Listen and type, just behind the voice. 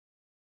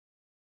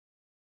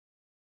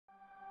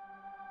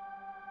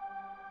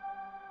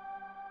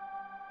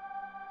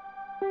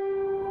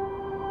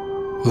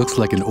looks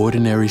like an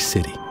ordinary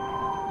city.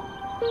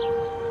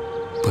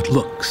 But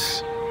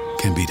looks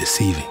can be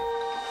deceiving.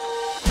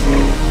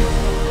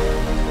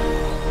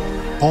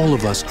 All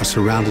of us are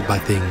surrounded by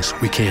things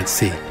we can't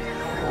see.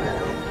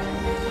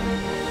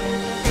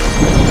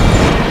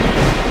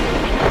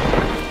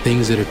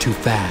 Things that are too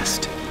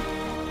fast,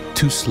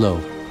 too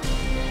slow,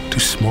 too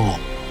small,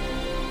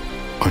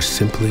 are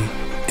simply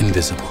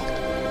invisible.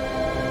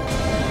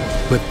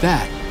 But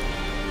that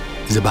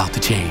is about to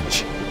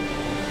change.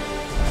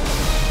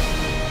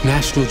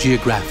 National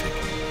Geographic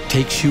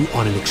takes you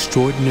on an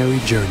extraordinary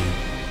journey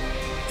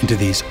into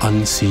these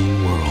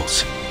unseen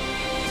worlds.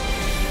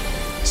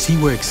 See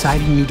where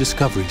exciting new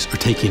discoveries are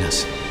taking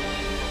us,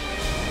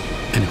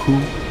 and who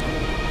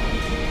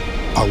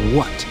or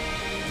what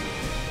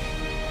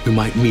we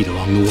might meet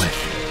along the way.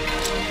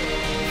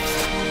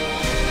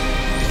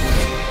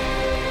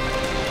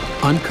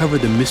 Uncover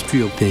the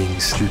mystery of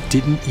things you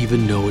didn't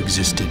even know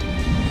existed,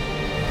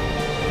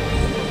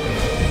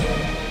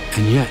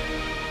 and yet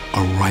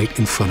are right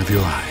in front of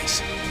your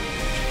eyes.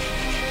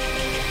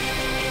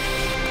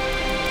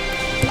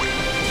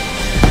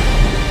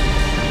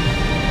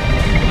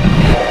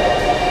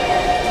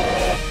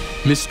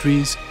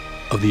 Mysteries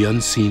of the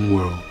unseen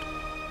world.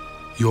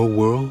 Your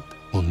world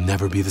will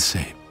never be the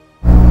same.